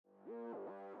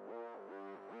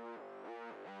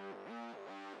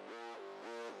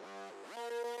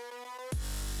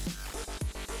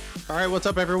All right, what's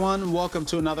up, everyone? Welcome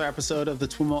to another episode of the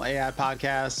Twimo AI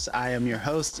Podcast. I am your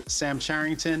host, Sam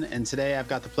Charrington, and today I've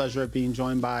got the pleasure of being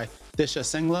joined by Disha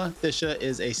Singla. Disha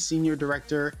is a Senior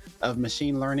Director of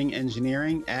Machine Learning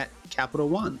Engineering at Capital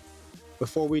One.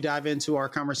 Before we dive into our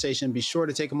conversation, be sure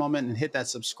to take a moment and hit that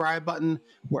subscribe button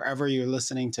wherever you're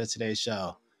listening to today's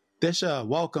show. Disha,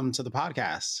 welcome to the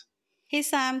podcast. Hey,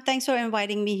 Sam. Thanks for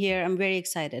inviting me here. I'm very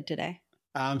excited today.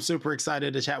 I'm super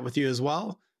excited to chat with you as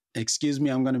well. Excuse me,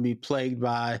 I'm going to be plagued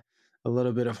by a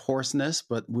little bit of hoarseness,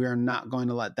 but we're not going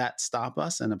to let that stop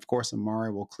us. And of course, Amari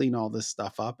will clean all this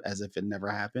stuff up as if it never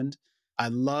happened.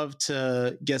 I'd love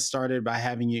to get started by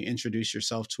having you introduce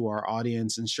yourself to our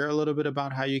audience and share a little bit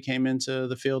about how you came into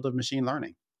the field of machine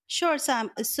learning. Sure,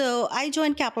 Sam. So I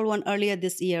joined Capital One earlier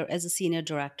this year as a Senior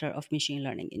Director of Machine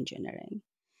Learning Engineering.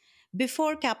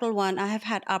 Before Capital One, I have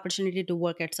had opportunity to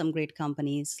work at some great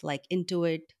companies like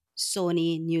Intuit,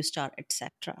 Sony, Newstar,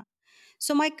 etc.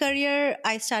 So my career,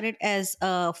 I started as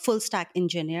a full stack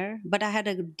engineer, but I had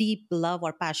a deep love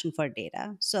or passion for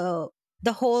data. So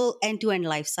the whole end-to-end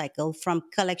life cycle from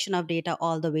collection of data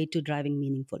all the way to driving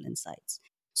meaningful insights.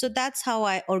 So that's how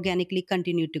I organically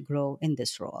continued to grow in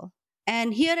this role.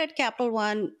 And here at Capital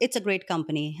One, it's a great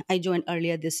company. I joined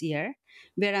earlier this year,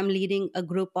 where I'm leading a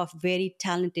group of very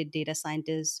talented data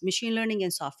scientists, machine learning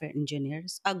and software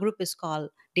engineers. Our group is called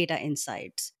Data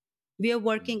Insights. We are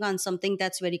working on something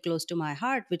that's very close to my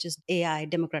heart, which is AI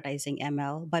democratizing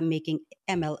ML by making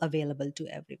ML available to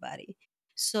everybody.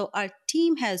 So our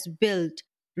team has built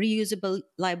reusable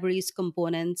libraries,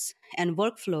 components, and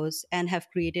workflows and have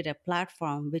created a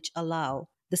platform which allow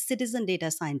the citizen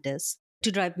data scientists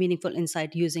to drive meaningful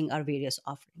insight using our various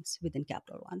offerings within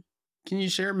Capital One. Can you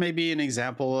share maybe an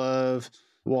example of,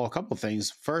 well, a couple of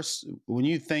things. First, when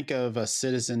you think of a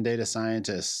citizen data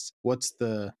scientist, what's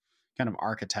the kind of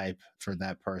archetype for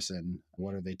that person?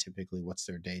 What are they typically, what's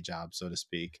their day job, so to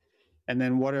speak? And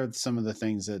then what are some of the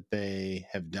things that they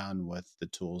have done with the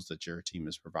tools that your team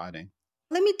is providing?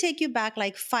 Let me take you back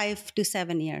like 5 to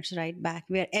 7 years, right? Back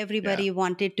where Yeah. everybody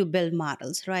wanted to build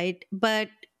models, right? But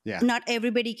Yeah. not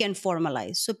everybody can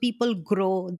formalize. So people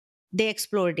grow, they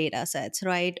explore data sets,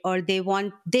 right? Or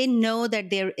they know that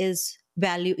there is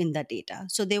value in the data.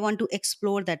 So they want to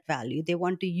explore that value. They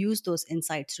want to use those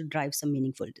insights to drive some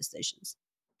meaningful decisions.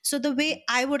 So the way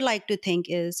I would like to think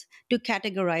is to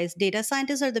categorize data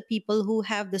scientists are the people who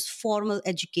have this formal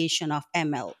education of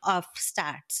ML, of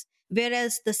stats.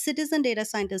 Whereas the citizen data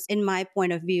scientists, in my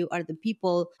point of view, are the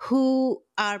people who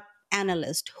are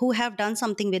analysts who have done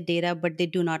something with data, but they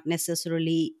do not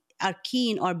necessarily are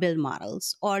keen or build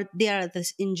models, or they are the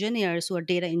engineers who are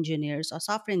data engineers or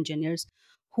software engineers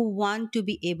who want to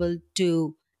be able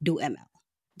to do ML.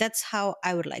 That's how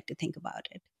I would like to think about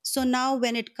it. So now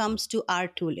when it comes to our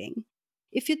tooling,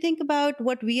 if you think about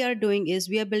what we are doing is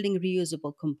we are building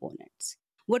reusable components.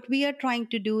 What we are trying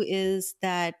to do is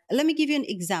that, let me give you an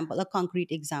example, a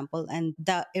concrete example, and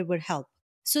that it would help.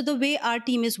 So the way our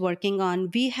team is working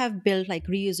on, we have built like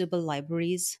reusable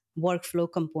libraries,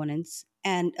 workflow components,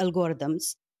 and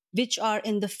algorithms, which are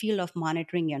in the field of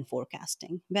monitoring and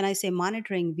forecasting. When I say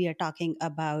monitoring, we are talking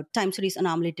about time series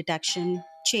anomaly detection,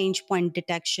 change point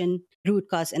detection, root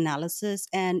cause analysis,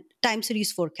 and time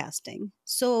series forecasting.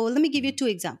 So let me give you two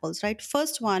examples, right?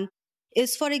 First one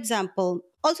is, for example,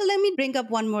 also let me bring up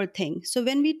one more thing. So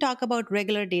when we talk about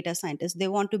regular data scientists, they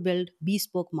want to build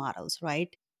bespoke models,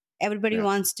 right? Everybody Yeah.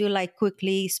 wants to like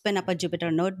quickly spin up a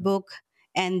Jupyter notebook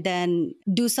and then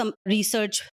do some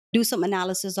research, do some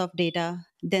analysis of data.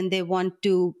 Then they want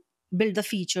to build the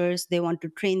features, they want to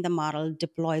train the model,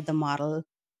 deploy the model,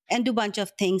 and do a bunch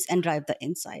of things and drive the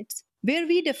insights. Where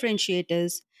we differentiate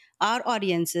is our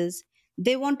audiences,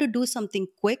 they want to do something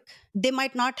quick. They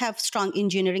might not have strong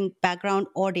engineering background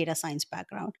or data science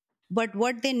background. But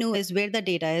what they know is where the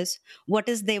data is, what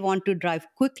is they want to drive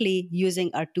quickly using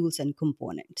our tools and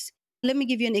components. Let me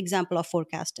give you an example of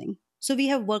forecasting. So we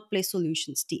have workplace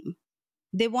solutions team.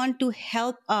 They want to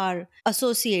help our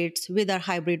associates with our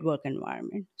hybrid work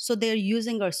environment. So they're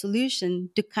using our solution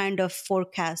to kind of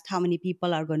forecast how many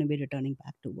people are going to be returning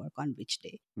back to work on which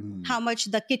day, Mm. how much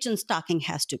the kitchen stocking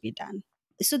has to be done.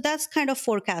 So that's kind of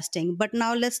forecasting. But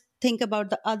now let's think about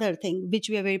the other thing, which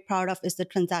we are very proud of, is the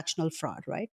transactional fraud,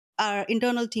 right? Our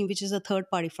internal team, which is a third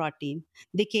party fraud team,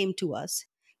 they came to us.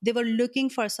 They were looking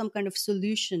for some kind of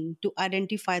solution to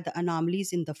identify the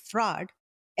anomalies in the fraud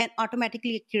and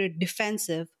automatically create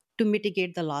defensive to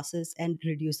mitigate the losses and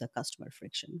reduce the customer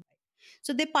friction.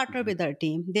 So they partner Mhm. with our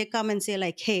team. They come and say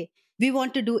like, hey, we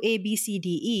want to do A, B, C,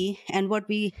 D, E. And what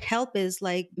we help is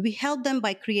like, we help them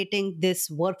by creating this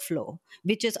workflow,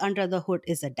 which is under the hood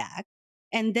is a DAG.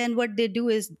 And then what they do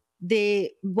is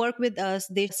They work with us.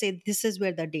 They say this is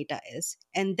where the data is.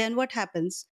 And then what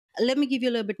happens? Let me give you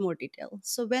a little bit more detail.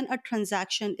 So when a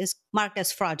transaction is marked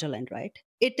as fraudulent, right?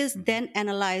 It is then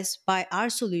analyzed by our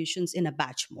solutions in a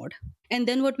batch mode. And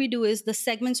then what we do is the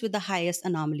segments with the highest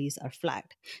anomalies are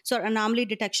flagged. So our anomaly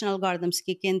detection algorithms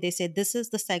kick in. They say this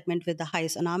is the segment with the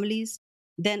highest anomalies.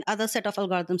 Then other set of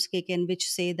algorithms kick in, which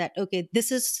say that, okay,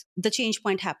 this is the change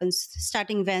point happens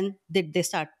starting when did they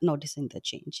start noticing the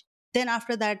change. Then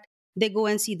after that, they go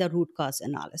and see the root cause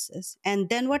analysis. And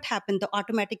then what happened? The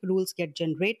automatic rules get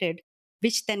generated,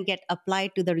 which then get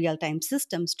applied to the real-time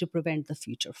systems to prevent the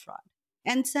future fraud.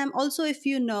 And Sam, also, if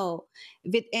you know,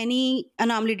 with any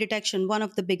anomaly detection, one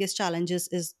of the biggest challenges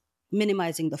is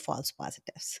minimizing the false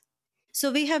positives. So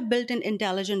we have built in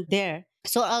intelligence there.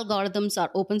 So algorithms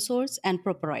are open source and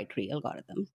proprietary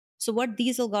algorithms. So what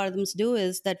these algorithms do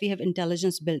is that we have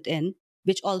intelligence built in,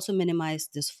 which also minimize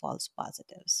these false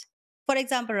positives. For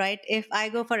example, right, if I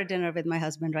go for a dinner with my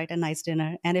husband, right, a nice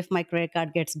dinner, and if my credit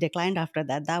card gets declined after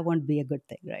that, that won't be a good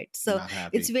thing, right? So Not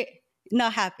happy. it's very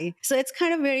not happy. So it's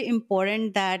kind of very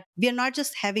important that we are not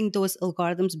just having those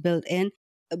algorithms built in,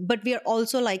 but we are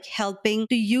also like helping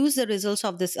to use the results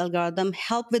of this algorithm,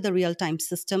 help with the real-time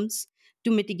systems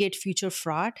to mitigate future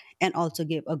fraud and also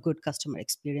give a good customer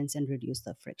experience and reduce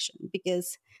the friction,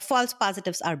 because false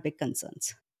positives are big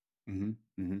concerns. Mm-hmm.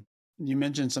 Mm-hmm. You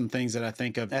mentioned some things that I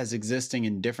think of as existing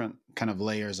in different kind of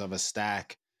layers of a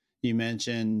stack. You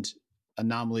mentioned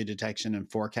anomaly detection and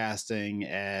forecasting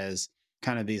as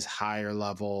kind of these higher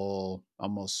level,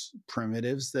 almost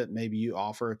primitives that maybe you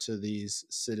offer to these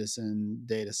citizen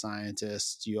data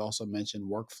scientists. You also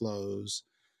mentioned workflows.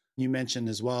 You mentioned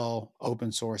as well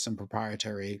open source and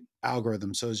proprietary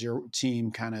algorithms. So has your team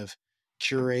kind of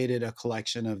curated a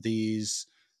collection of these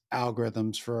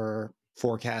algorithms for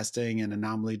forecasting and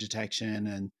anomaly detection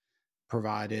and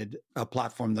provided a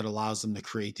platform that allows them to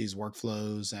create these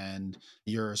workflows, and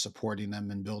you're supporting them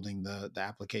and building the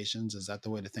applications? Is that the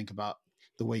way to think about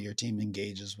the way your team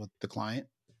engages with the client?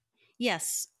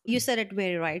 Yes, you said it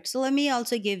very right. So let me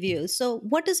also give you. So,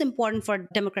 what is important for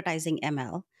democratizing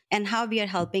ML and how we are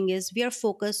helping is we are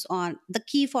focused on the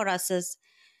key for us is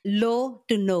low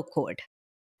to no code.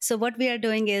 So what we are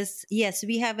doing is, yes,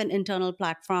 we have an internal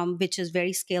platform which is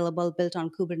very scalable, built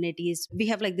on Kubernetes. We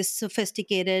have like this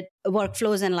sophisticated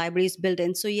workflows and libraries built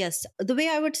in. So yes, the way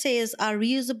I would say is our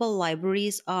reusable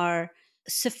libraries are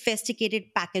sophisticated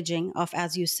packaging of,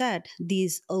 as you said,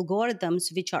 these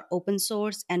algorithms which are open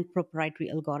source and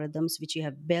proprietary algorithms which you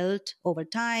have built over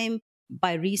time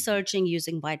by researching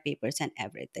using white papers and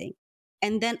everything.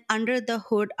 And then under the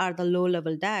hood are the low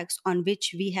level DAGs on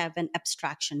which we have an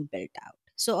abstraction built out.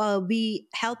 So we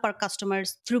help our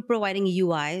customers through providing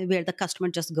UI where the customer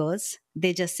just goes.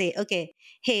 They just say, okay,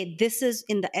 hey, this is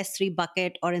in the S3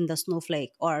 bucket or in the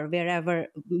Snowflake or wherever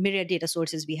myriad data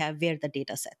sources we have where the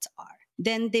data sets are.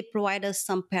 Then they provide us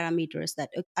some parameters that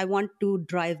I want to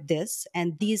drive this.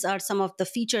 And these are some of the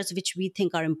features which we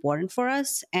think are important for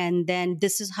us. And then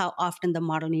this is how often the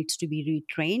model needs to be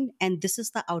retrained. And this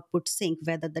is the output sync,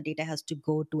 whether the data has to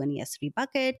go to an S3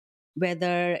 bucket,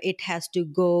 whether it has to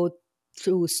go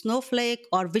through Snowflake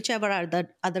or whichever are the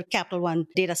other Capital One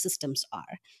data systems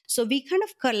are. So we kind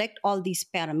of collect all these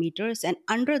parameters, and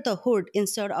under the hood,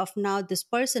 instead of now this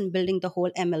person building the whole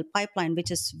ML pipeline,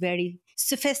 which is very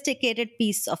sophisticated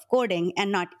piece of coding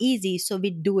and not easy, so we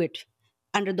do it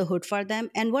under the hood for them.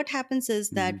 And what happens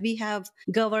is that we have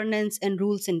governance and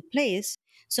rules in place.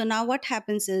 So now what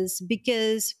happens is,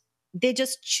 because they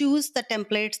just choose the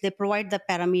templates, they provide the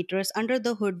parameters under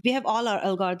the hood. We have all our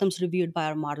algorithms reviewed by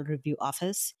our model review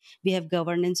office. We have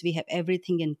governance, we have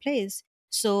everything in place.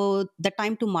 So the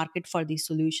time to market for these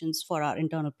solutions for our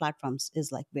internal platforms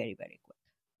is like very, very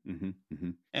quick.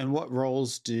 And what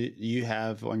roles do you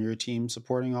have on your team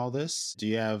supporting all this? Do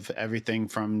you have everything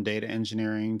from data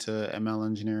engineering to ML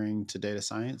engineering to data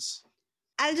science?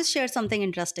 I'll just share something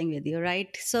interesting with you, right?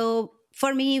 So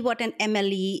for me, what an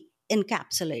MLE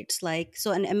encapsulates, like,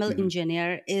 so an ML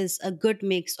engineer is a good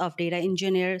mix of data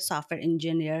engineer, software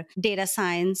engineer, data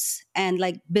science, and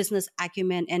like business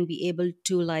acumen, and be able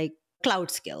to like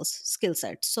cloud skill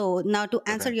set. So now to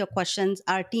answer your questions,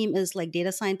 our team is like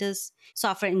data scientists,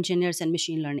 software engineers, and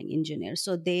machine learning engineers.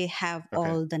 So they have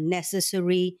all the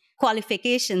necessary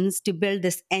qualifications to build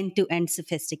this end-to-end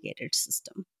sophisticated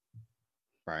system.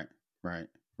 Right.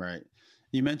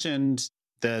 You mentioned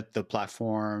that the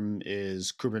platform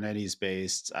is Kubernetes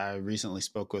based. I recently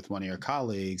spoke with one of your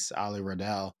colleagues, Ali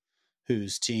Radel,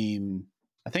 whose team,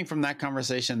 I think from that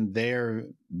conversation, they're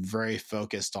very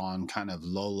focused on kind of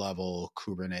low level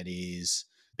Kubernetes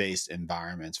based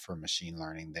environments for machine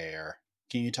learning there.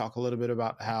 Can you talk a little bit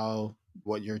about how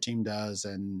what your team does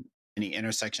and any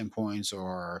intersection points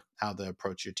or how the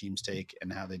approach your teams take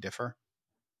and how they differ?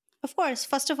 Of course.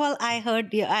 First of all, I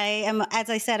heard you. I am, as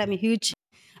I said, I'm a huge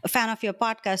fan of your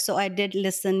podcast. So I did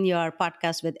listen your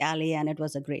podcast with Ali, and it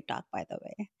was a great talk, by the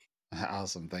way.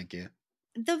 Awesome. Thank you.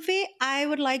 The way I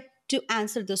would like to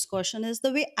answer this question is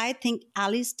the way I think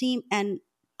Ali's team and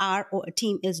our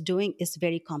team is doing is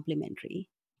very complementary.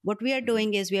 What we are Mhm.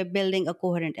 doing is we are building a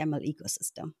coherent ML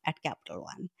ecosystem at Capital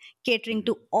One, catering Mhm.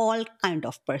 to all kind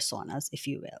of personas, if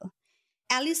you will.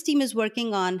 Ali's team is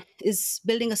working on is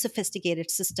building a sophisticated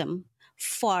system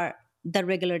for the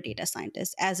regular data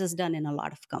scientist, as is done in a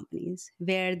lot of companies,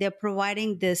 where they're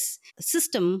providing this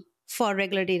system for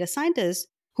regular data scientists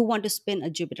who want to spin a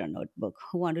Jupyter notebook,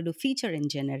 who want to do feature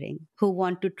engineering, who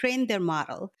want to train their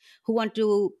model, who want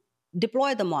to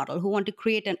deploy the model, who want to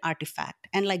create an artifact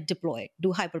and like deploy it,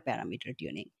 do hyperparameter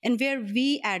tuning. And where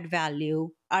we add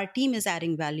value, our team is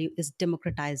adding value, is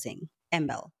democratizing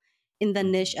ML in the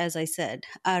niche, Mhm. as I said,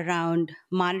 around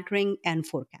monitoring and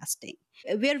forecasting.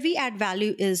 Where we add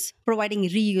value is providing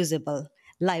reusable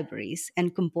libraries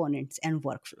and components and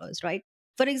workflows, right?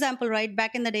 For example, right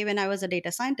back in the day when I was a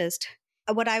data scientist,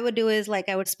 what I would do is like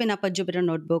I would spin up a Jupyter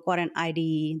notebook or an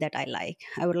IDE that I like.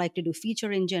 I would like to do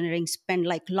feature engineering, spend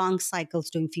like long cycles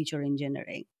doing feature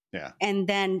engineering, Yeah. and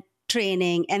then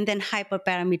training, and then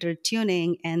hyperparameter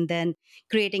tuning, and then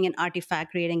creating an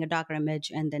artifact, creating a Docker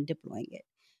image, and then deploying it.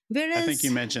 I think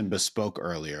you Whereas, mentioned bespoke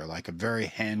earlier, like a very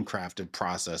handcrafted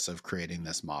process of creating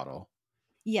this model.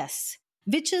 yes,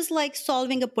 which is like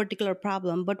solving a particular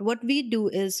problem. But what we do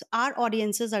is our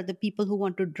audiences are the people who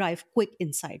want to drive quick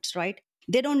insights, right?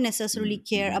 They don't necessarily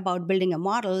care Mm-hmm. about building a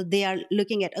model. They are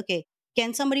looking at, okay,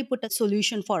 can somebody put a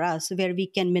solution for us where we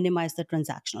can minimize the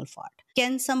transactional fault?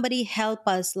 Can somebody help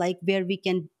us, like where we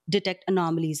can detect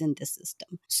anomalies in the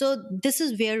system? So, this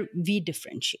is where we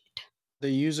differentiate. The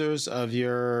users of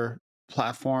your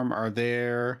platform are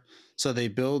there. So they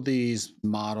build these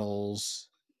models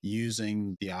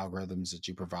using the algorithms that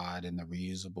you provide and the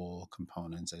reusable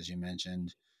components, as you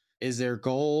mentioned. Is their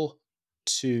goal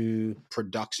to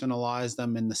productionalize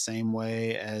them in the same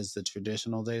way as the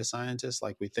traditional data scientists?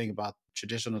 Like we think about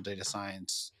traditional data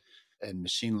science and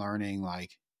machine learning,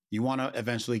 like you want to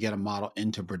eventually get a model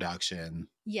into production,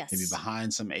 maybe Yes.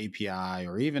 behind some API,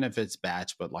 or even if it's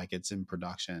batch, but like it's in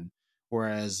production.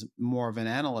 Whereas more of an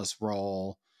analyst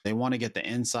role, they want to get the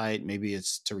insight. Maybe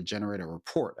it's to generate a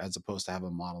report as opposed to have a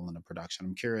model in a production.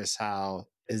 I'm curious, how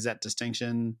is that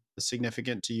distinction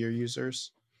significant to your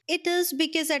users? It is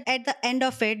because at the end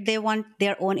of it, they want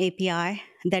their own API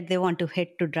that they want to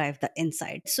hit to drive the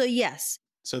insight. So, yes,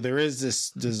 So there is this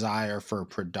desire for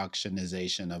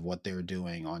productionization of what they're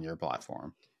doing on your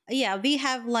platform. yeah, we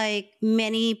have like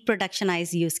many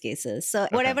productionized use cases. So,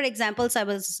 Okay. whatever examples I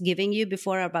was giving you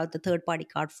before about the third party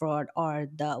card fraud or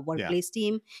the Yeah. workplace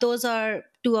team, those are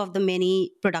two of the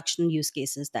many production use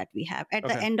cases that we have. At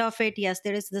the Okay. end of it, yes,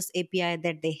 there is this API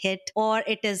that they hit, or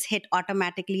it is hit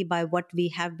automatically by what we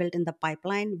have built in the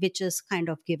pipeline, which is kind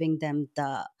of giving them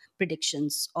the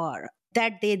predictions or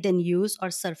that they then use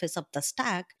or surface up the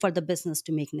stack for the business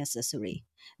to make necessary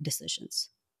decisions.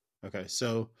 Okay.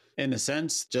 So, in a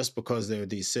sense, just because they're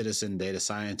these citizen data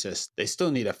scientists, they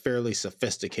still need a fairly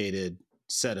sophisticated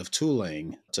set of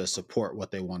tooling to support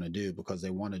what they want to do because they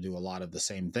want to do a lot of the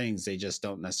same things. They just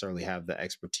don't necessarily have the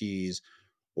expertise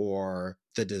or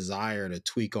the desire to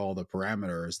tweak all the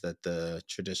parameters that the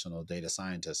traditional data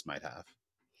scientists might have.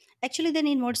 Actually, they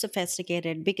need more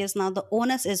sophisticated because now the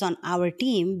onus is on our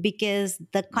team because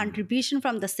the Mm. contribution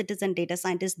from the citizen data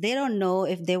scientists, they don't know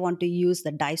if they want to use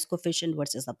the dice coefficient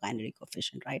versus the binary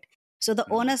coefficient, right? So the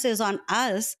Mm. onus is on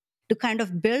us to kind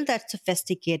of build that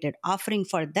sophisticated offering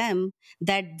for them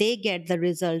that they get the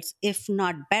results, if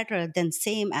not better, than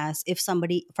same as if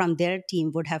somebody from their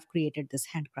team would have created this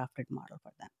handcrafted model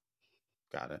for them.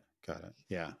 Got it. Got it.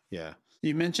 Yeah. Yeah.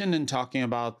 You mentioned in talking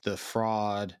about the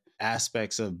fraud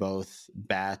aspects of both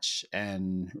batch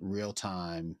and real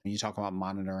time. When you talk about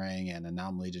monitoring and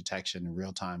anomaly detection,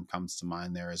 real time comes to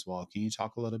mind there as well. Can you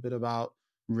talk a little bit about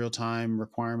real time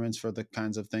requirements for the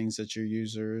kinds of things that your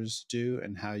users do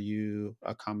and how you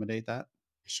accommodate that?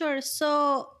 Sure.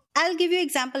 So I'll give you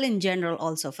example in general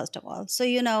also, first of all. So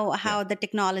you know Yeah. how the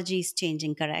technology is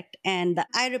changing, correct? And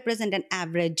I represent an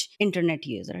average internet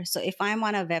user. So if I'm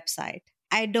on a website,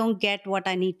 I don't get what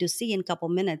I need to see in a couple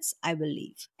minutes, I will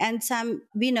leave. And some,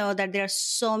 we know that there are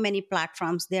so many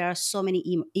platforms, there are so many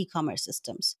e-commerce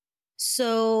systems.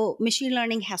 So machine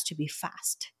learning has to be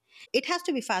fast. It has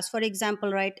to be fast. For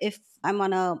example, right, if I'm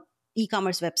on a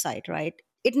e-commerce website, right,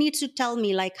 it needs to tell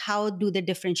me like how do they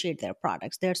differentiate their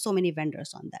products. There are so many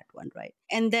vendors on that one, right?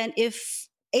 And then if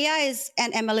AI is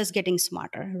and ML is getting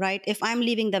smarter, right? If I'm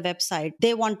leaving the website,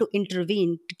 they want to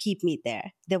intervene to keep me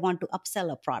there. They want to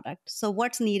upsell a product. So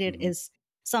what's needed Hmm. is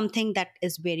something that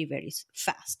is very, very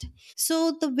fast.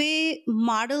 So the way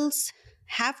models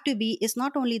have to be is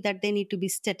not only that they need to be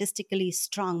statistically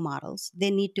strong models,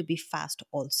 they need to be fast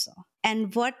also.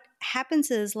 And what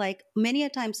happens is like many a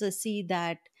times I see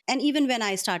that, and even when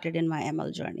I started in my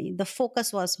ML journey, the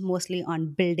focus was mostly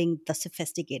on building the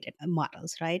sophisticated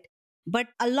models, right? But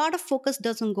a lot of focus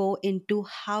doesn't go into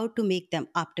how to make them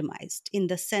optimized in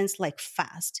the sense like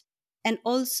fast. And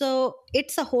also,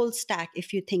 it's a whole stack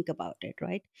if you think about it,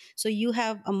 right? So you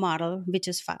have a model which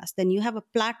is fast, then you have a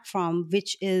platform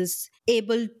which is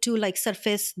able to like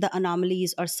surface the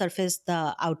anomalies or surface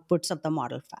the outputs of the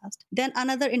model fast. Then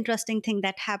another interesting thing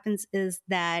that happens is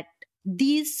that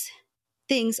these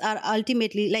things are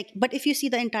ultimately like, but if you see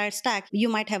the entire stack, you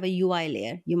might have a UI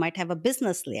layer, you might have a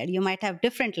business layer, you might have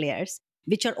different layers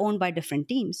which are owned by different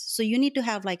teams. So you need to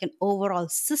have like an overall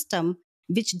system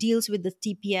which deals with the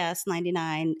TPS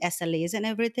 99 SLAs and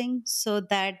everything, so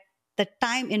that the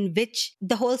time in which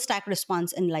the whole stack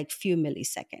responds in like few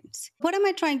milliseconds. What am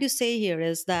I trying to say here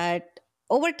is that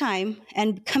over time,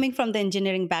 and coming from the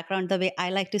engineering background, the way I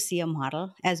like to see a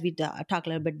model, as we talked a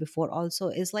little bit before also,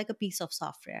 is like a piece of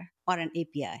software or an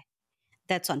API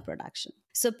that's on production.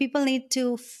 So people need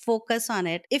to focus on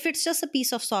it. If it's just a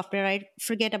piece of software, right,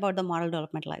 forget about the model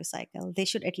development lifecycle. They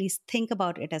should at least think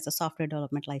about it as a software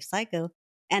development lifecycle,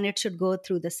 and it should go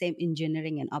through the same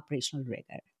engineering and operational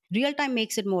rigor. Real time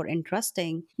makes it more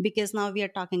interesting because now we are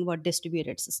talking about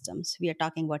distributed systems. We are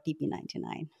talking about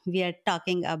TP99. We are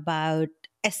talking about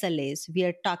SLAs. We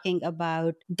are talking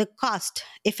about the cost,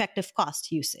 effective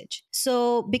cost usage.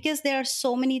 So, because there are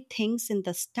so many things in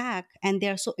the stack and they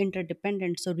are so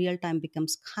interdependent, so real time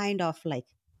becomes kind of like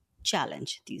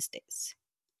challenge these days.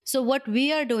 So, what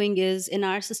we are doing is in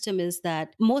our system is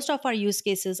that most of our use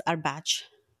cases are batch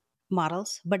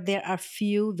models, but there are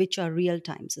few which are real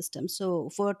time systems. So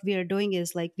what we are doing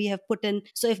is like we have put in,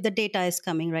 so if the data is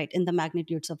coming right in the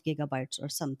magnitudes of gigabytes or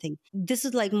something, this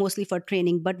is like mostly for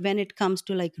training. But when it comes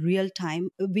to like real time,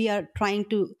 we are trying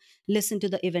to listen to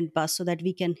the event bus so that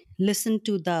we can listen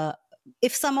to the,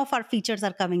 if some of our features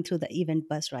are coming through the event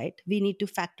bus, right, we need to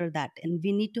factor that in.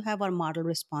 We need to have our model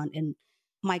respond in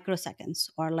microseconds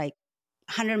or like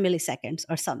 100 milliseconds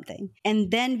or something.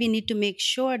 And then we need to make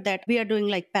sure that we are doing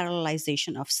like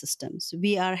parallelization of systems.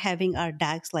 We are having our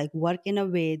DAGs like work in a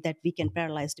way that we can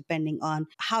parallelize depending on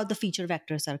how the feature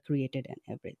vectors are created and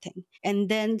everything. And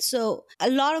then, so a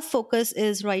lot of focus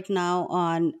is right now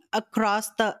on across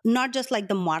the, not just like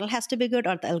the model has to be good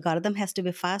or the algorithm has to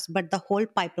be fast, but the whole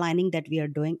pipelining that we are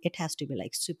doing, it has to be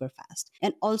like super fast.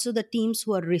 And also the teams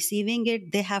who are receiving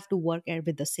it, they have to work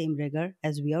with the same rigor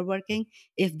as we are working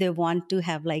if they want to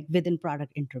have like within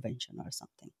product intervention or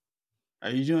something.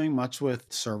 Are you doing much with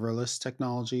serverless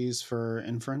technologies for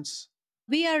inference?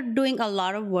 We are doing a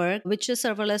lot of work which is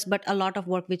serverless, but a lot of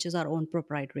work which is our own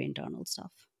proprietary internal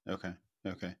stuff. Okay.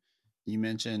 Okay. You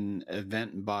mentioned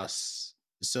event bus.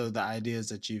 So the idea is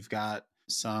that you've got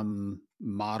some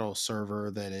model server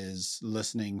that is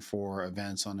listening for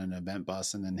events on an event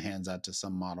bus and then hands that to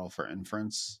some model for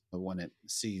inference when it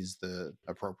sees the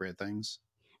appropriate things.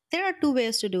 There are two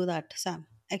ways to do that, Sam,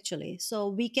 actually. So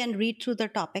we can read through the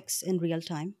topics in real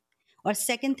time. Or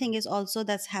second thing is also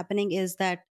that's happening is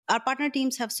that our partner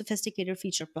teams have sophisticated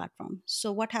feature platform.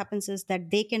 So what happens is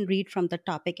that they can read from the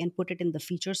topic and put it in the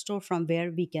feature store from where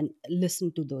we can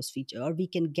listen to those features or we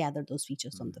can gather those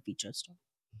features from the feature store.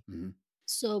 Mm-hmm.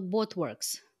 So both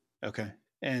works. Okay.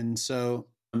 And so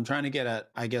I'm trying to get at,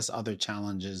 I guess, other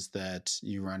challenges that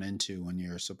you run into when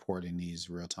you're supporting these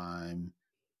real time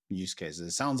use cases.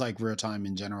 It sounds like real time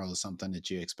in general is something that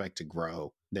you expect to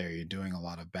grow. There, you're doing a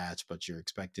lot of batch, but you're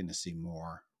expecting to see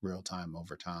more real time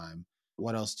over time.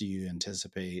 What else do you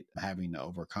anticipate having to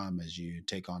overcome as you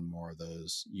take on more of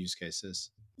those use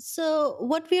cases? So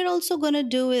what we're also going to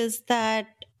do is that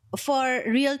for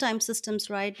real time systems,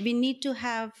 right, we need to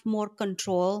have more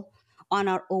control on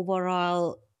our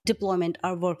overall deployment,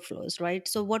 our workflows, right?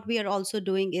 So what we are also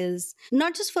doing is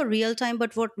not just for real time,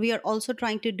 but what we are also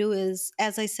trying to do is,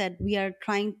 as I said, we are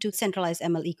trying to centralize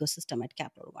ML ecosystem at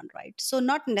Capital One, right? So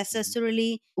not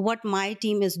necessarily what my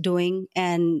team is doing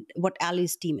and what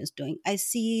Ali's team is doing. I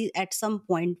see at some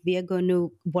point we are going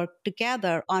to work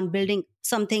together on building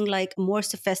something like more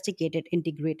sophisticated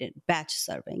integrated batch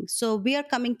serving. So we are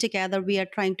coming together, we are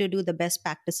trying to do the best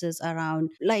practices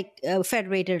around like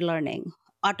federated learning,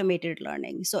 automated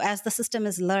learning. So as the system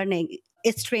is learning,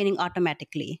 it's training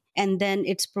automatically, and then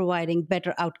it's providing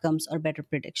better outcomes or better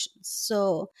predictions.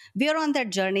 So we are on that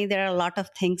journey. There are a lot of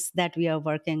things that we are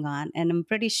working on, and I'm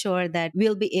pretty sure that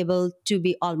we'll be able to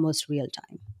be almost real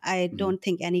time. I Mhm. don't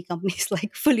think any company is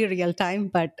like fully real time,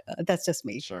 but that's just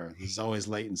me. Sure. There's always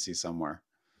latency somewhere.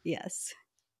 Yes.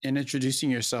 In introducing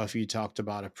yourself, you talked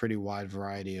about a pretty wide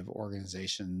variety of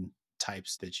organization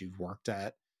types that you've worked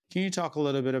at. Can you talk a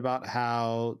little bit about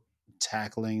how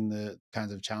tackling the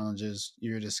kinds of challenges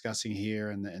you're discussing here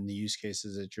and the use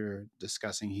cases that you're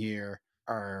discussing here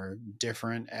are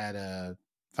different at a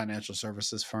financial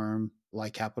services firm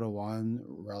like Capital One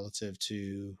relative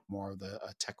to more of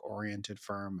a tech oriented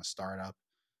firm, a startup?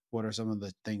 What are some of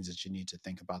the things that you need to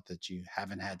think about that you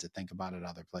haven't had to think about at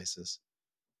other places?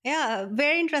 Yeah,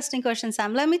 very interesting question,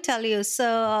 Sam. Let me tell you.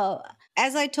 So,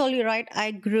 as I told you, right,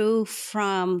 I grew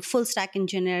from full stack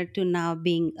engineer to now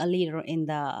being a leader in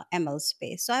the ML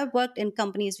space. So, I've worked in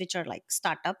companies which are like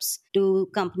startups to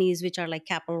companies which are like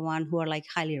Capital One, who are like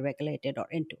highly regulated or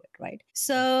into it, right?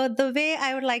 So, the way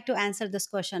I would like to answer this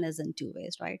question is in two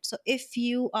ways, right? So, if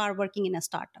you are working in a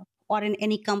startup or in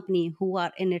any company who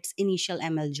are in its initial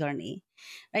ML journey,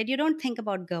 right? You don't think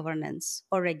about governance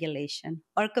or regulation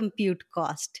or compute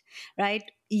cost, right?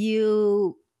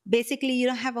 You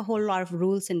don't have a whole lot of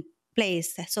rules in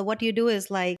place. So what you do is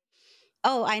like,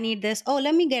 oh, I need this. Oh,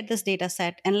 let me get this data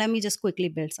set and let me just quickly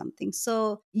build something.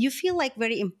 So you feel like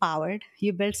very empowered.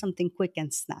 You build something quick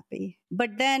and snappy.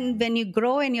 But then when you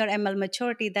grow in your ML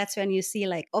maturity, that's when you see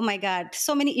like, oh my God,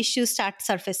 so many issues start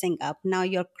surfacing up. Now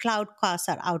your cloud costs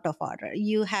are out of order.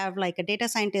 You have like a data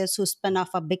scientist who spun off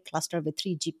a big cluster with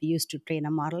 3 GPUs to train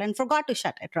a model and forgot to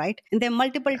shut it, right? And there are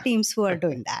multiple teams who are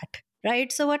doing that.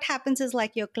 Right. So what happens is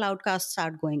like your cloud costs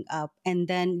start going up, and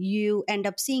then you end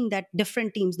up seeing that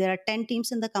different teams, there are 10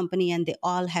 teams in the company and they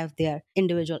all have their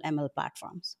individual ML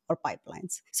platforms or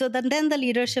pipelines. So then the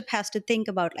leadership has to think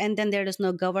about, and then there is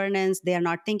no governance. They are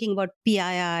not thinking about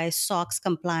PII, SOX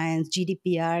compliance,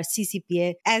 GDPR,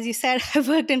 CCPA. As you said, I've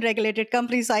worked in regulated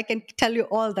companies, so I can tell you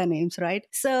all the names, right?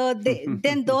 So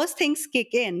then those things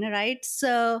kick in, right?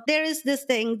 So there is this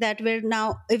thing that we're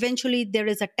now eventually there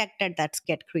is a tech debt that's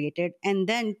get created, and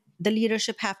then the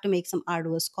leadership have to make some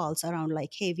arduous calls around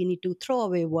like, hey, we need to throw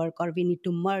away work, or we need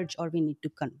to merge, or we need to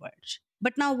converge.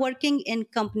 But now working in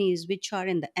companies which are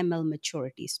in the ML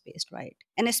maturity space, right?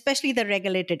 And especially the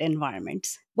regulated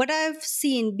environments, what I've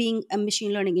seen being a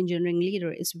machine learning engineering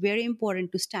leader is very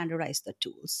important to standardize the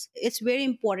tools. It's very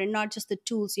important, not just the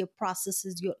tools, your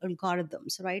processes, your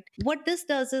algorithms, right? What this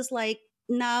does is like,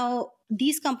 now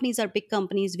these companies are big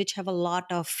companies which have a lot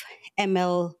of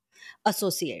ML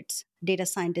associates, data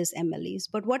scientists, MLEs.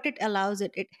 But what it allows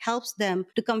it helps them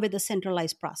to come with a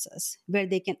centralized process where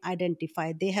they can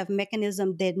identify. They have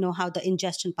mechanism. They know how the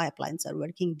ingestion pipelines are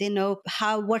working. They know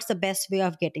what's the best way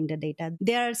of getting the data.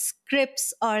 There are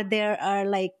scripts, or there are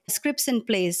like scripts in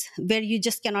place where you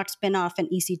just cannot spin off an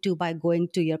EC2 by going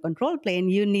to your control plane.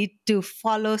 You need to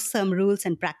follow some rules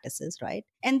and practices, right?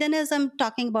 And then as I'm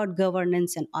talking about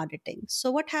governance and auditing, so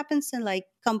what happens in like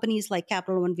companies like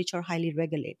Capital One, which are highly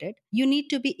regulated, you need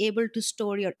to be able to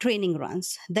store your training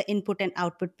runs, the input and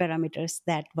output parameters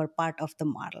that were part of the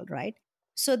model, right?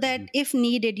 So that if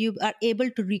needed, you are able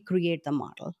to recreate the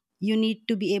model. You need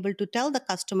to be able to tell the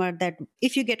customer that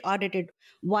if you get audited,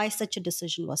 why such a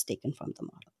decision was taken from the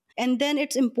model. And then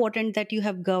it's important that you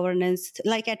have governance.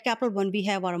 Like at Capital One, we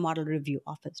have our model review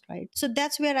office, right? So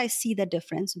that's where I see the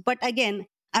difference. But again,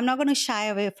 I'm not going to shy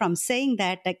away from saying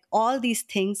that like all these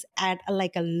things add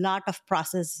like a lot of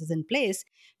processes in place,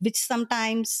 which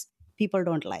sometimes people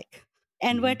don't like.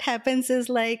 And what happens is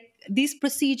like these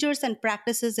procedures and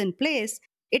practices in place,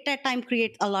 it at time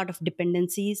creates a lot of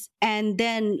dependencies. And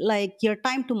then like your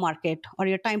time to market or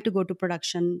your time to go to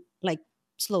production, like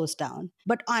slows down.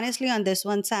 But honestly, on this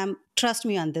one, Sam, trust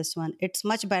me on this one, it's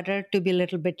much better to be a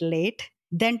little bit late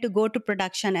than to go to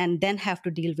production and then have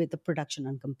to deal with the production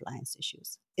and compliance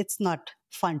issues. It's not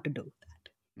fun to do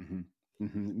that.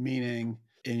 Meaning,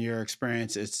 in your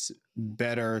experience, it's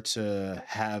better to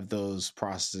have those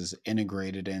processes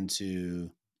integrated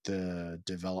into the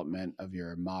development of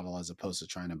your model as opposed to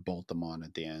trying to bolt them on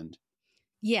at the end.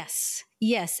 Yes,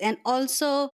 yes. And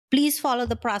also, please follow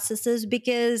the processes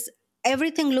because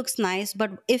everything looks nice.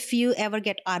 But if you ever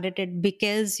get audited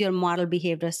because your model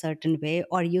behaved a certain way,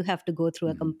 or you have to go through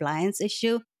a compliance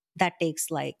issue, that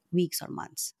takes like weeks or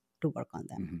months to work on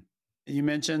them. You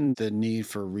mentioned the need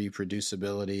for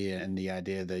reproducibility and the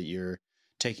idea that you're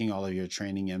taking all of your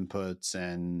training inputs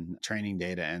and training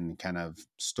data and kind of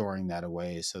storing that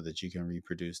away so that you can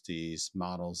reproduce these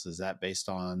models. Is that based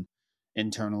on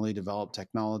internally developed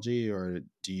technology, or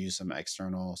do you use some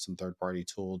external, some third party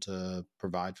tool to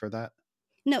provide for that?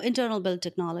 No, internal build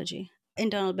technology.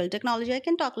 Internal build technology, I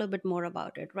can talk a little bit more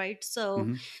about it, right? So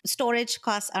Hmm. storage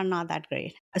costs are not that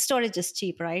great. Storage is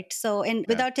cheap, right? So, and Yeah.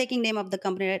 without taking name of the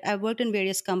company, right, I've worked in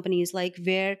various companies like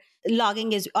where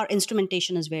logging is or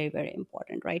instrumentation is very, very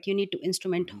important, right? You need to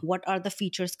instrument Hmm. what are the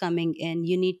features coming in.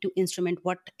 You need to instrument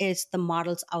what is the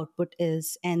model's output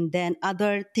is, and then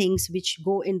other things which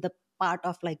go in the part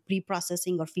of like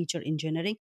pre-processing or feature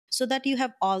engineering, so that you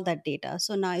have all that data.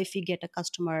 So now if you get a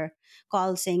customer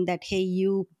call saying that, hey,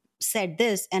 you said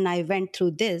this and I went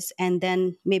through this, and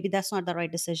then maybe that's not the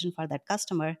right decision for that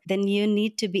customer, then you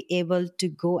need to be able to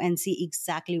go and see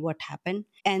exactly what happened.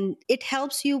 And it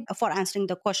helps you for answering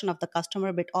the question of the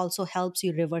customer, but also helps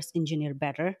you reverse engineer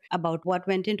better about what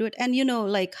went into it. And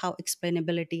like how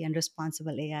explainability and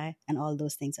responsible AI and all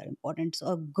those things are important. So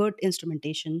a good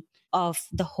instrumentation of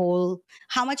the whole,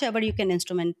 how much ever you can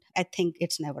instrument, I think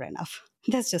it's never enough.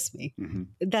 That's just me. Hmm.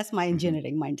 That's my Hmm.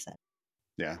 engineering mindset.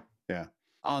 Yeah. Yeah.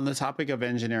 On the topic of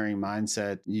engineering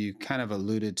mindset, you kind of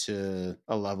alluded to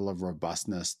a level of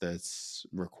robustness that's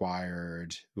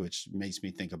required, which makes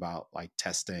me think about like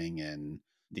testing and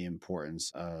the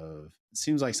importance of, it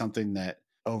seems like something that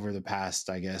over the past,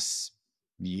 I guess,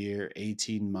 year,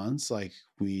 18 months, like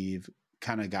we've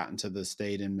kind of gotten to the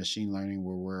state in machine learning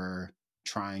where we're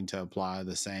trying to apply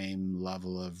the same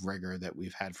level of rigor that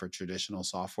we've had for traditional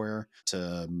software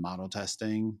to model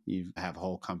testing. You have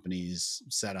whole companies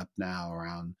set up now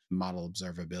around model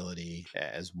observability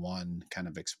as one kind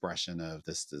of expression of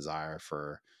this desire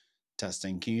for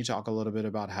testing. Can you talk a little bit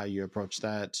about how you approach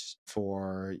that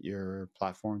for your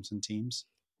platforms and teams?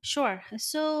 Sure.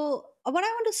 So, what I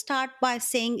want to start by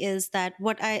saying is that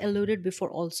what I alluded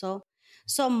before also.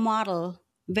 So, a model,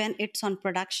 when it's on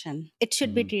production, it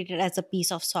should be Hmm. treated as a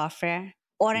piece of software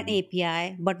or an Hmm.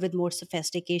 API, but with more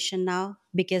sophistication now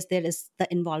because there is the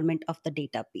involvement of the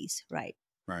data piece, right?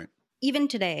 Right. Even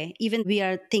today, even we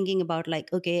are thinking about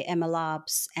like, okay, ML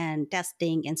ops and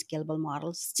testing and scalable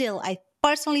models. Still, I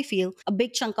personally feel a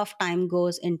big chunk of time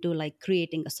goes into like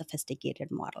creating a sophisticated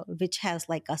model, which has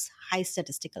like a high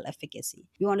statistical efficacy.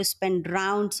 You want to spend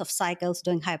rounds of cycles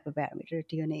doing hyperparameter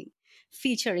tuning,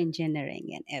 feature engineering,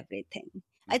 and everything.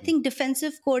 I Hmm. think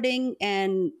defensive coding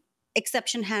and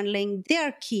exception handling, they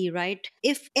are key, right?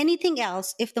 If anything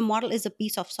else, if the model is a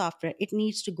piece of software, it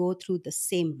needs to go through the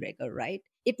same rigor, right?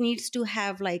 It needs to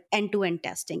have like end-to-end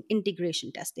testing,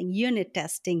 integration testing, unit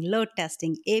testing, load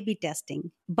testing, A/B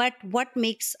testing. But what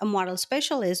makes a model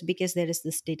special is because there is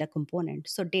this data component.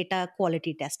 So data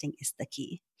quality testing is the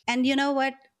key. And you know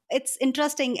what? It's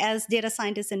interesting as data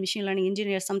scientists and machine learning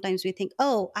engineers, sometimes we think,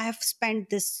 oh, I have spent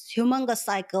this humongous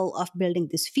cycle of building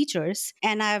these features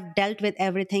and I've dealt with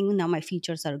everything. Now my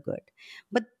features are good.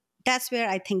 But that's where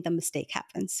I think the mistake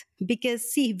happens.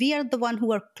 Because, see, we are the one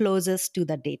who are closest to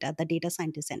the data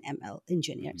scientists and ML Hmm.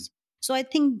 engineers. So I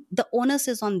think the onus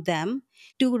is on them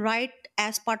to write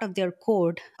as part of their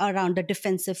code around the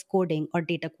defensive coding or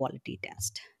data quality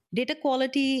test. Data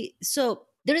quality, so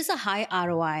there is a high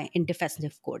ROI in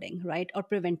defensive coding, right? Or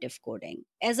preventive coding.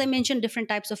 As I mentioned, different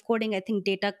types of coding, I think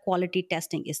data quality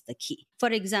testing is the key. For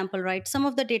example, right, some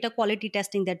of the data quality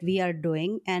testing that we are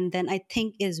doing, and then I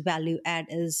think is value add,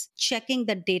 is checking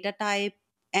the data type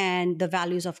and the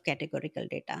values of categorical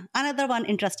data. Another one,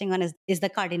 interesting one, is the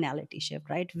cardinality shift,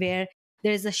 right? Where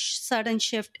there is a sudden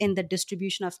shift in the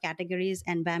distribution of categories,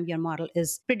 and bam, your model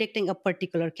is predicting a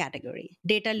particular category.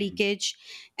 Data Hmm. leakage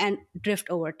and drift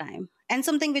over time. And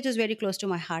something which is very close to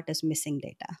my heart is missing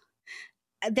data.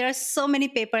 There are so many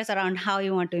papers around how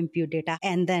you want to impute data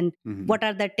and then Hmm. what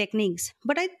are the techniques.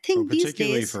 But I Well, think these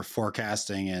particularly days, for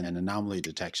forecasting and anomaly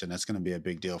detection, that's going to be a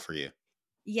big deal for you.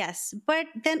 yes, but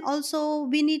then also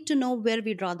we need to know where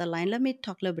we draw the line. Let me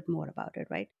talk a little bit more about it,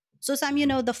 right? So, Sam,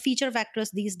 Hmm. the feature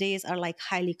vectors these days are like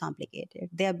highly complicated.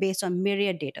 They are based on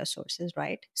myriad data sources,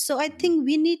 right? So, I Hmm. think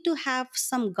we need to have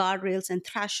some guardrails and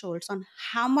thresholds on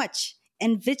how much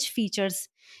and which features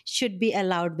should be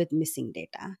allowed with missing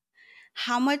data,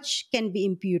 how much can be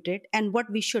imputed, and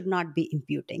what we should not be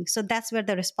imputing. So, that's where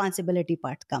the responsibility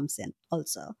part comes in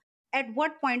also. At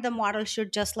what point the model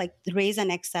should just like raise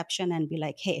an exception and be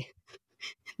like, hey,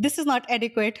 this is not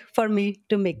adequate for me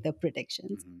to make the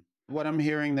predictions. Hmm. What I'm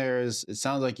hearing there is it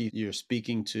sounds like you're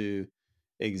speaking to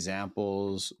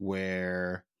examples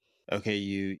where, okay,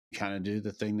 you kind of do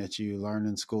the thing that you learn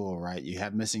in school, right? You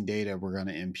have missing data, we're going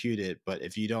to impute it. But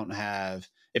if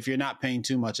you're not paying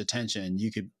too much attention,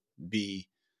 you could be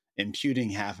imputing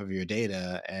half of your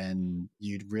data and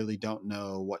you really don't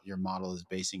know what your model is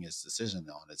basing its decision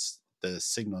on. It's the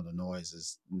signal to noise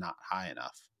is not high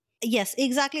enough. Yes,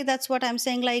 exactly. That's what I'm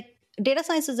saying. Like, data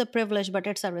science is a privilege, but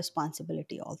it's a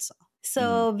responsibility also. Mm-hmm.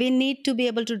 So we need to be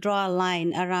able to draw a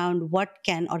line around what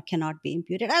can or cannot be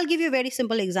imputed. I'll give you a very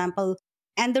simple example.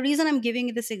 And the reason I'm giving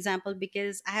you this example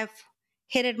because I have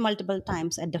hit it multiple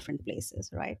times at different places,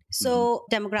 right? Mm-hmm. So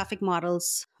demographic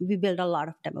models, we build a lot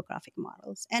of demographic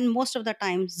models. And most of the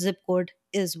time, zip code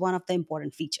is one of the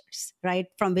important features, right?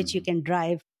 From which you Mm-hmm. can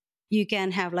drive, you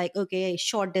can have like, okay,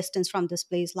 short distance from this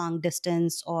place, long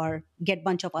distance, or get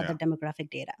bunch of other Yeah. demographic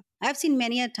data. I've seen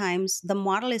many a times the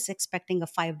model is expecting a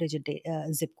 5-digit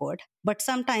zip code, but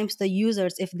sometimes the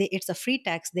users, if it's a free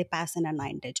text, they pass in a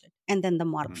 9-digit and then the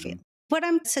model Mm-hmm. fails. What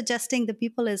I'm suggesting the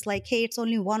people is like, hey, it's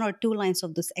only 1 or 2 lines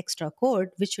of this extra code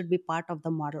which should be part of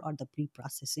the model or the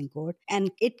pre-processing code,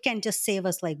 and it can just save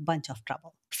us like bunch of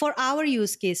trouble. For our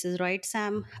use cases, right,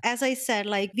 Sam, as I said,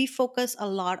 like we focus a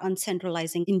lot on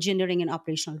centralizing engineering and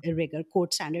operational rigor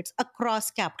code standards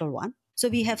across Capital One. So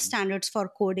we have Mm-hmm. standards for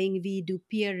coding, we do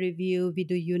peer review, we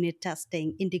do unit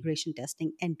testing, integration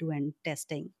testing, end-to-end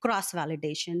testing, cross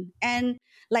validation, and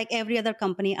like every other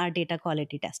company, our data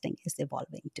quality testing is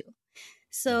evolving too. Mm-hmm.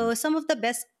 So some of the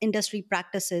best industry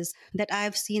practices that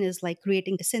I've seen is like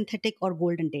creating synthetic or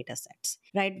golden data sets,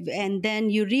 right? And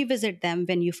then you revisit them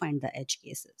when you find the edge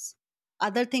cases.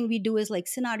 Other thing we do is like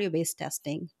scenario based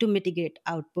testing to mitigate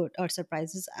output or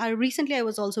surprises. Recently, I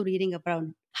was also reading about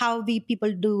how we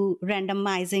people do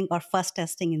randomizing or fuzz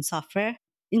testing in software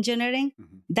engineering.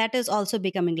 Mm-hmm. That is also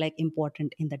becoming like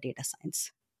important in the data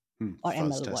science or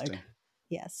Fuzz ML world. testing.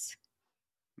 Yes.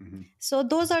 Mm-hmm. So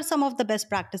those are some of the best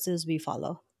practices we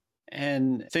follow.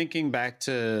 And thinking back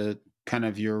to kind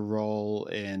of your role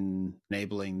in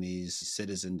enabling these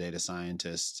citizen data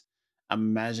scientists, I'm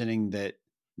imagining that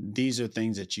these are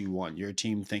things that you want your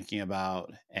team thinking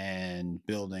about and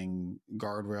building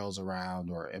guardrails around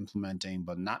or implementing,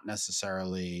 but not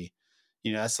necessarily,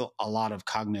 that's a lot of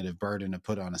cognitive burden to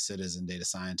put on a citizen data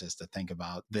scientist to think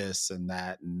about this and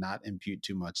that and not impute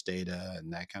too much data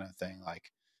and that kind of thing.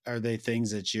 Like, are they things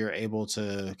that you're able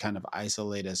to kind of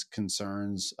isolate as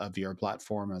concerns of your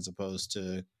platform as opposed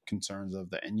to concerns of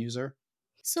the end user?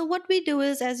 So what we do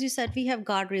is, as you said, we have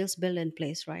guardrails built in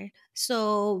place, right?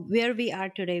 So where we are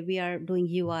today, we are doing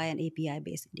UI and API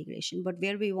based integration. But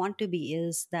where we want to be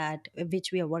is that,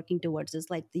 which we are working towards, is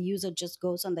like the user just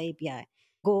goes on the API,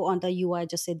 go on the UI,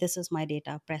 just say, this is my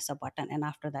data, press a button, and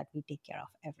after that, we take care of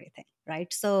everything,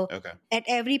 right? So Okay. at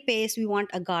every pace, we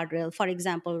want a guardrail. For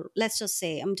example, let's just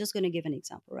say, I'm just going to give an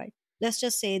example, right? Let's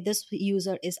just say this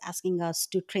user is asking us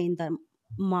to train the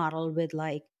model with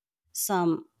like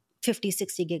some 50,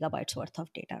 60 gigabytes worth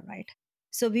of data, right?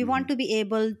 So we Mm-hmm. want to be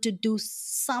able to do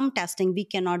some testing. We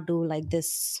cannot do like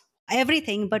this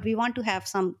everything, but we want to have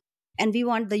some, and we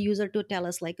want the user to tell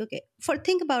us like, okay, for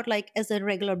think about like as a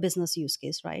regular business use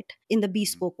case, right? In the Mm-hmm.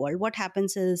 bespoke world, what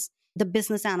happens is the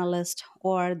business analyst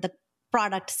or the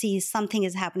product sees something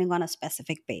is happening on a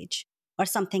specific page or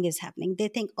something is happening. They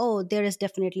think, oh, there is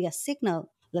definitely a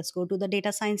signal. Let's go to the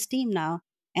data science team now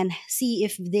and see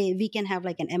if we can have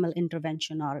like an ML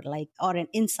intervention or like or an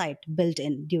insight built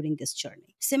in during this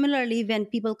journey. Similarly, when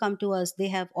people come to us, they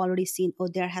have already seen, oh,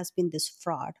 there has been this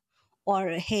fraud, or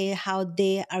hey, how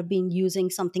they are being using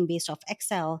something based off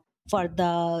Excel for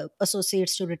the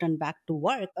associates to return back to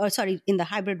work, or sorry, in the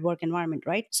hybrid work environment,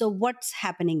 right? So what's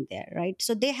happening there, right?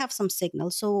 So they have some signal.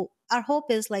 So our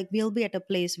hope is like we'll be at a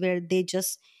place where they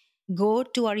just go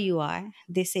to our UI,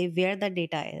 they say where the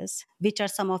data is, which are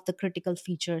some of the critical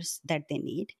features that they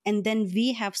need. And then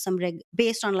we have some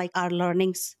based on like our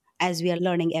learnings as we are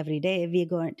learning every day, we're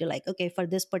going to like, okay, for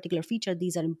this particular feature,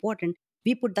 these are important.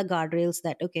 We put the guardrails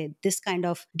that, okay, this kind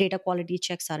of data quality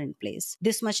checks are in place.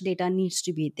 This much data needs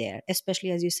to be there, especially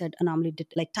as you said, anomaly,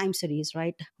 like time series,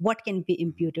 right? What can be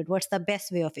imputed? What's the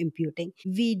best way of imputing?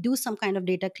 We do some kind of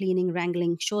data cleaning,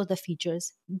 wrangling, show the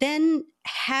features, then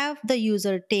have the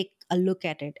user take a look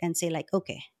at it and say like,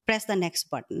 okay, press the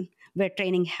next button where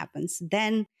training happens.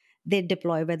 Then they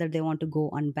deploy whether they want to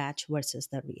go on batch versus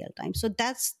the real time. So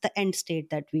that's the end state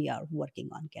that we are working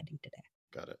on getting today.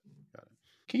 Got it. Got it.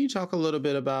 Can you talk a little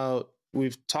bit about,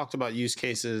 we've talked about use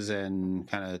cases and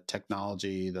kind of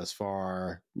technology thus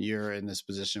far. You're in this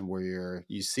position where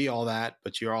you see all that,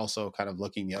 but you're also kind of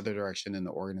looking the other direction in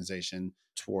the organization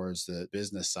towards the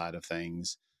business side of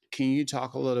things. Can you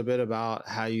talk a little bit about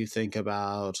how you think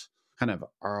about kind of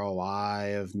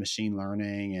ROI of machine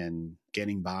learning and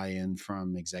getting buy-in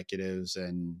from executives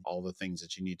and all the things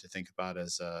that you need to think about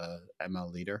as a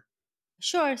ML leader?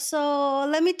 Sure. So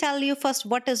let me tell you first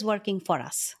what is working for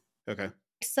us. Okay.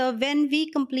 So when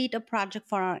we complete a project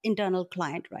for our internal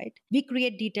client, right, we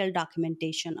create detailed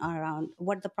documentation around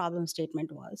what the problem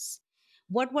statement was,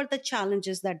 what were the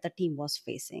challenges that the team was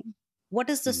facing? What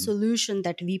is the Mm-hmm. solution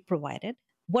that we provided?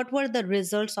 What were the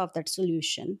results of that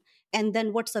solution? And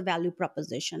then what's the value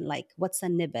proposition? Like what's the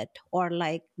NIBIT, or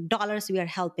like dollars we are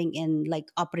helping in like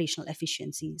operational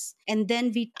efficiencies? And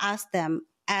then we ask them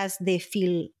as they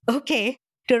feel okay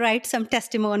to write some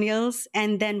testimonials,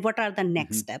 and then what are the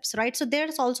next Mm-hmm. steps, right? So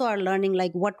there's also our learning,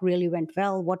 like what really went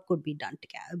well, what could be done to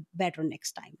better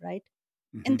next time, right?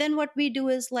 Mm-hmm. And then what we do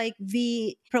is like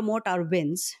we promote our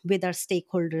wins with our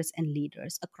stakeholders and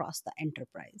leaders across the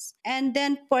enterprise. And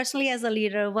then personally as a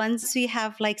leader, once we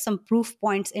have like some proof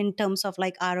points in terms of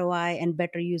like ROI and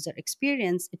better user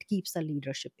experience, it keeps the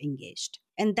leadership engaged.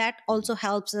 And that also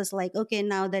helps us like, okay,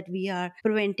 now that we are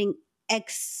preventing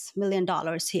X million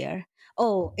dollars here,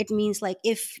 oh, it means like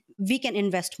if we can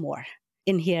invest more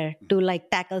in here to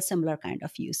like tackle similar kind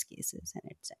of use cases and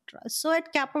etc. So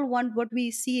at Capital One, what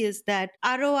we see is that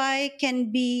ROI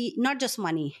can be not just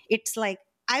money. It's like,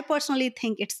 I personally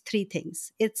think it's three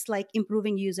things. It's like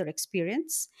improving user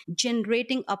experience,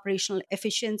 generating operational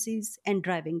efficiencies, and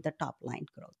driving the top line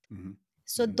growth. Mm-hmm.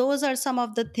 So those are some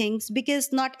of the things,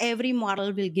 because not every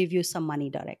model will give you some money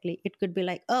directly. It could be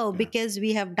like, oh, Yeah. because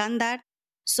we have done that,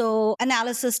 so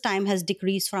analysis time has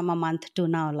decreased from a month to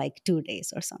now like 2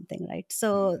 days or something, right?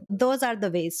 So those are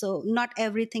the ways. So not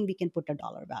everything we can put a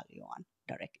dollar value on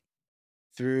directly.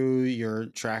 Through your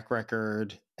track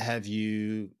record, have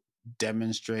you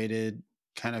demonstrated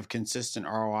kind of consistent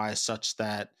ROI such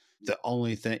that the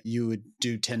only thing you would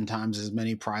do 10 times as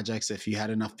many projects if you had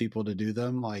enough people to do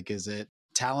them? Like, is it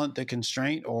talent the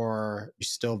constraint, or you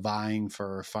still vying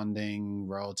for funding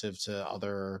relative to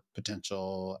other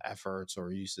potential efforts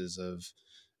or uses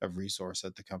of resource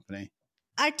at the company?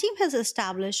 Our team has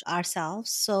established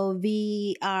ourselves. So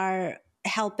we are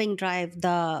helping drive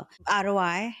the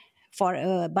ROI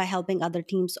for by helping other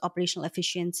teams operational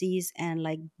efficiencies and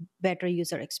like better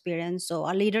user experience. So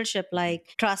our leadership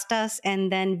like trust us,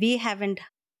 and then we haven't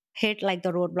hit like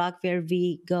the roadblock where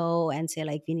we go and say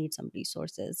like we need some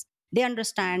resources. They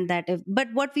understand that if, but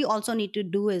what we also need to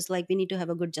do is like we need to have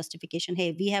a good justification.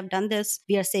 Hey, we have done this,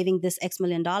 we are saving this X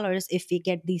million dollars. If we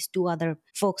get these two other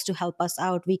folks to help us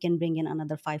out, we can bring in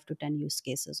another 5 to 10 use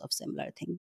cases of similar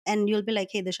thing. And you'll be like,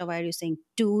 hey Disha, why are you saying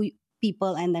two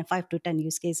people and then 5 to 10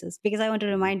 use cases? Because I want to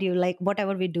remind you, like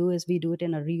whatever we do is we do it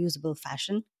in a reusable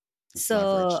fashion. It's So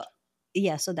leveraged.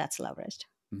 yeah, so that's leveraged.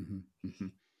 Mm-hmm.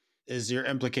 Is your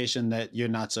implication that you're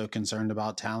not so concerned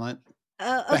about talent?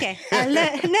 Okay.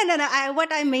 No. What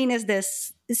I mean is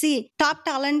this. See, top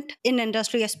talent in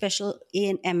industry, especially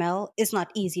in ML, is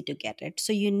not easy to get it.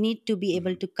 So you need to be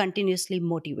able to continuously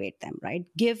motivate them, right?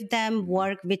 Give them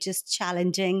work which is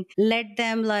challenging. Let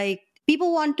them like,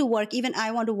 people want to work, even I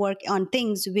want to work on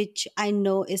things which I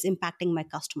know is impacting my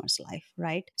customer's life,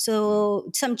 right?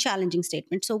 So some challenging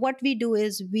statements. So what we do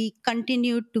is we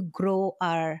continue to grow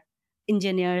our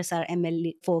engineers, our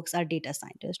ML folks, our data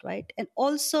scientists, right? And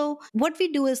also, what we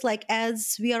do is like,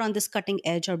 as we are on this cutting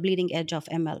edge or bleeding edge of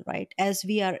ML, right? As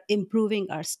we are improving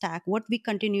our stack, what we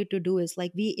continue to do is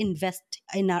like we invest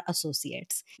in our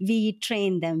associates, we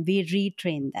train them, we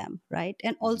retrain them, right?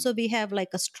 And also, we have like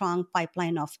a strong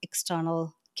pipeline of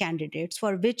external candidates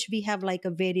for which we have like a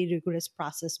very rigorous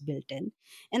process built in.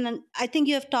 And then I think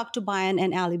you have talked to Bayan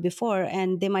and Ali before,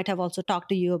 and they might have also talked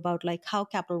to you about like how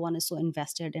Capital One is so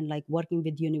invested in like working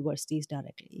with universities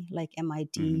directly, like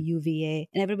MIT, UVA,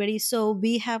 and everybody. So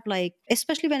we have like,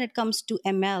 especially when it comes to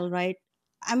ML, right?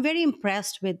 I'm very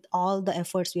impressed with all the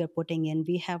efforts we are putting in.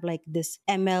 We have like this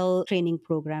ML training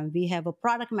program. We have a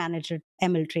product manager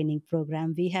ML training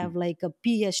program. We have like a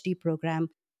PhD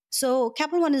program. So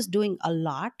Capital One is doing a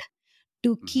lot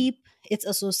to keep its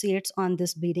associates on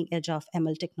this bleeding edge of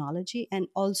ML technology. And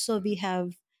also, we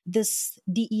have this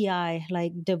DEI,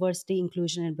 like diversity,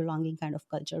 inclusion, and belonging kind of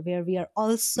culture, where we are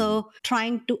also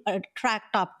trying to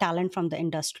attract top talent from the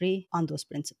industry on those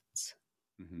principles.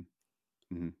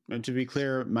 Mm-hmm. Mm-hmm. And to be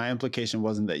clear, my implication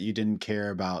wasn't that you didn't care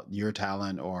about your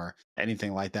talent or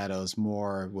anything like that. It was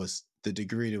more was the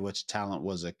degree to which talent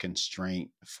was a constraint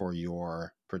for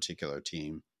your particular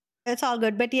team. It's all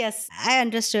good. But yes, I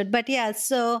understood. But yeah,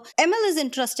 so ML is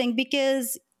interesting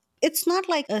because it's not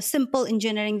like a simple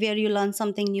engineering where you learn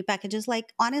something new packages.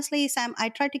 Like honestly, Sam, I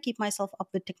try to keep myself up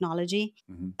with technology.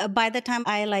 By the time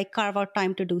I like carve out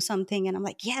time to do something and I'm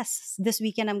like, yes, this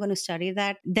weekend I'm going to study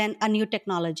that, then a new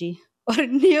technology or a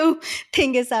new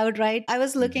thing is out, right? I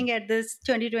was looking at this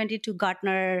 2022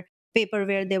 Gartner paper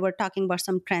where they were talking about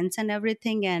some trends and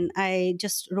everything, and I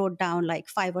just wrote down like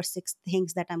 5 or 6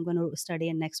 things that I'm going to study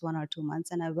in next 1 or 2 months.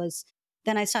 And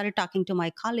then I started talking to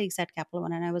my colleagues at Capital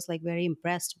One, and I was like very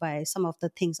impressed by some of the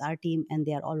things our team and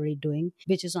they are already doing,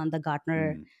 which is on the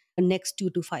Gartner the next 2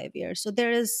 to 5 years. So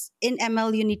there is, in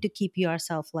ML, you need to keep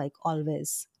yourself like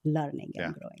always learning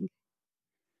and growing.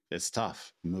 It's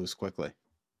tough. It moves quickly.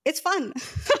 It's fun.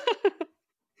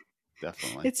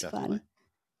 Definitely. It's fun.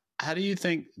 How do you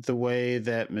think the way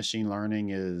that machine learning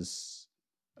is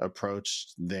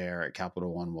approached there at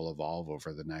Capital One will evolve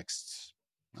over the next,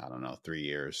 3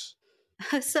 years?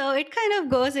 So it kind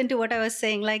of goes into what I was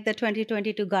saying, like the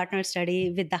 2022 Gartner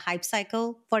study with the hype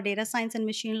cycle for data science and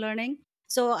machine learning.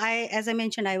 So as I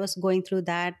mentioned, I was going through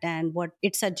that and what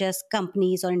it suggests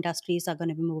companies or industries are going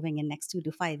to be moving in next 2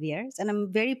 to 5 years. And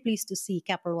I'm very pleased to see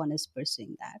Capital One is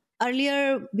pursuing that.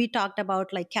 Earlier, we talked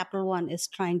about like Capital One is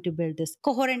trying to build this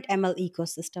coherent ML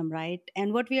ecosystem, right?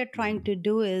 And what we are trying to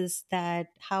do is that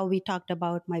how we talked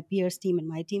about my peers team and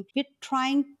my team, we're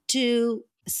trying to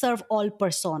serve all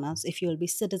personas. If you'll be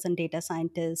citizen data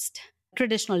scientist,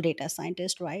 traditional data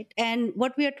scientist, right? And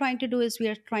what we are trying to do is we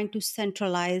are trying to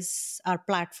centralize our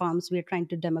platforms. We are trying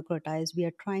to democratize. We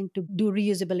are trying to do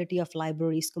reusability of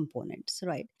libraries components,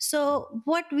 right? So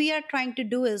what we are trying to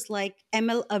do is like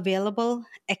ML available,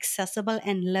 accessible,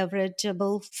 and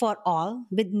leverageable for all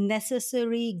with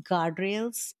necessary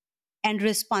guardrails and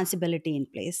responsibility in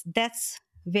place. That's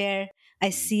where I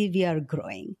see we are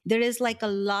growing. There is like a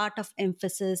lot of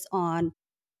emphasis on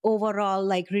overall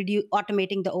like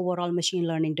automating the overall machine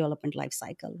learning development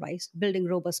lifecycle, right? Building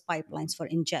robust pipelines for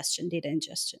ingestion, data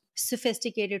ingestion,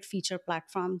 sophisticated feature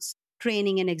platforms,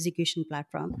 training and execution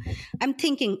platform. I'm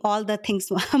thinking all the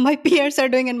things my peers are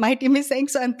doing and my team is saying,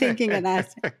 so I'm thinking and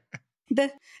asking.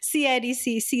 The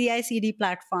CI/CD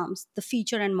platforms, the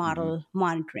feature and model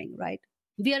monitoring, right?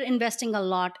 We are investing a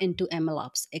lot into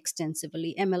MLOps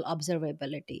extensively, ML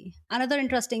observability. Another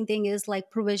interesting thing is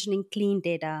like provisioning clean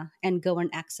data and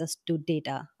governed access to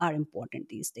data are important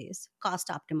these days. Cost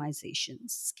optimization,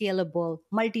 scalable,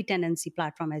 multi-tenancy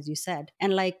platform, as you said,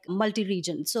 and like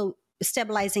multi-region. So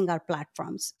stabilizing our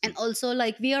platforms. And also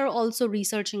like we are also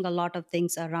researching a lot of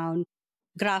things around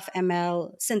graph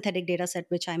ML, synthetic data set,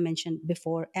 which I mentioned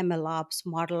before, ML ops,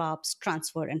 model ops,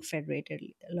 transfer, and federated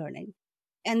learning.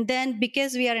 And then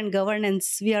because we are in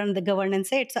governance, we are in the governance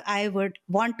side. So I would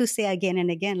want to say again and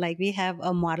again, like we have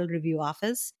a model review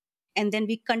office, and then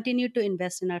we continue to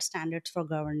invest in our standards for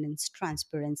governance,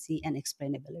 transparency, and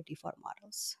explainability for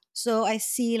models. So I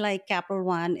see like Capital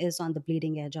One is on the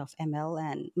bleeding edge of ML,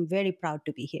 and I'm very proud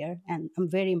to be here. And I'm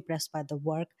very impressed by the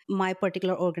work my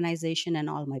particular organization and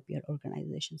all my peer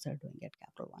organizations are doing at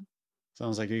Capital One.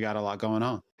 Sounds like you got a lot going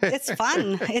on. It's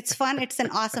fun. It's fun. It's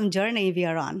an awesome journey we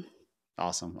are on.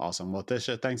 Awesome. Well,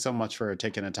 Disha, thanks so much for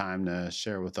taking the time to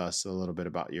share with us a little bit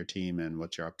about your team and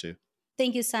what you're up to.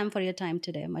 Thank you, Sam, for your time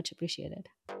today. Much appreciated.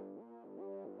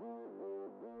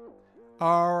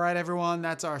 All right, everyone,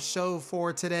 that's our show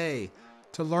for today.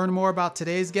 To learn more about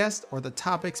today's guest or the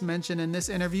topics mentioned in this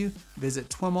interview, visit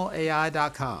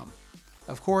twimlai.com.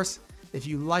 Of course, if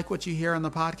you like what you hear on the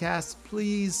podcast,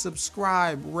 please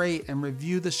subscribe, rate, and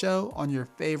review the show on your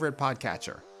favorite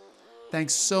podcatcher.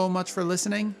 Thanks so much for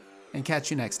listening, and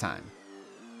catch you next time.